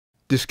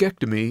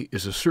Discectomy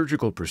is a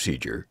surgical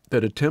procedure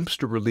that attempts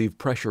to relieve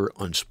pressure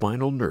on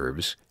spinal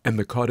nerves and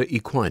the cauda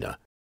equina.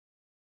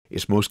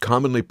 It's most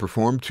commonly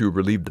performed to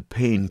relieve the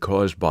pain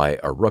caused by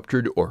a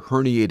ruptured or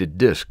herniated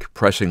disc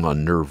pressing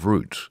on nerve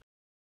roots.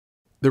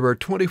 There are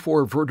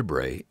 24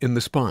 vertebrae in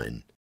the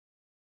spine.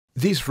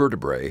 These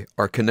vertebrae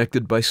are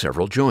connected by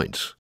several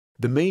joints.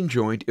 The main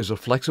joint is a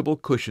flexible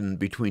cushion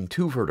between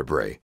two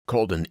vertebrae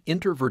called an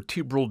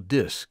intervertebral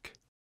disc.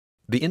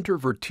 The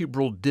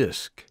intervertebral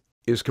disc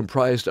is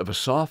comprised of a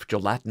soft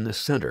gelatinous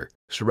center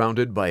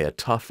surrounded by a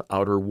tough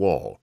outer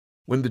wall.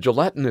 When the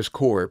gelatinous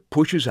core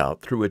pushes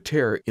out through a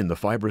tear in the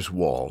fibrous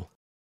wall,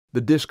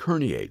 the disc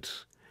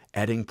herniates,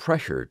 adding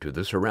pressure to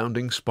the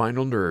surrounding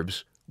spinal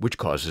nerves, which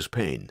causes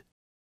pain.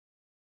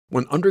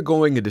 When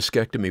undergoing a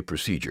discectomy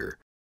procedure,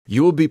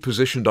 you will be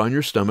positioned on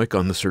your stomach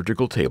on the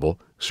surgical table,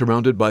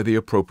 surrounded by the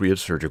appropriate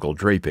surgical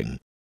draping.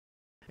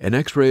 An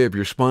X-ray of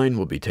your spine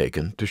will be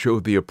taken to show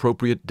the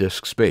appropriate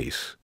disc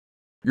space.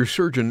 Your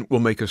surgeon will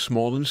make a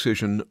small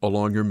incision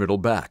along your middle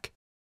back.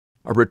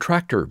 A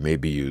retractor may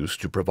be used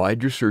to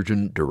provide your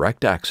surgeon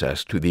direct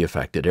access to the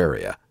affected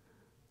area.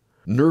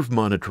 Nerve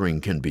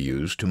monitoring can be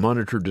used to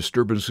monitor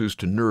disturbances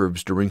to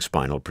nerves during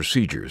spinal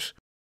procedures.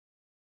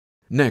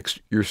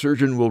 Next, your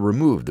surgeon will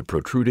remove the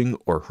protruding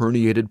or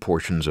herniated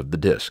portions of the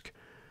disc.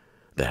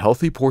 The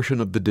healthy portion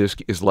of the disc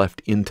is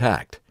left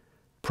intact.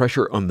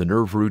 Pressure on the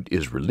nerve root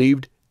is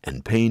relieved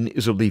and pain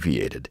is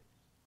alleviated.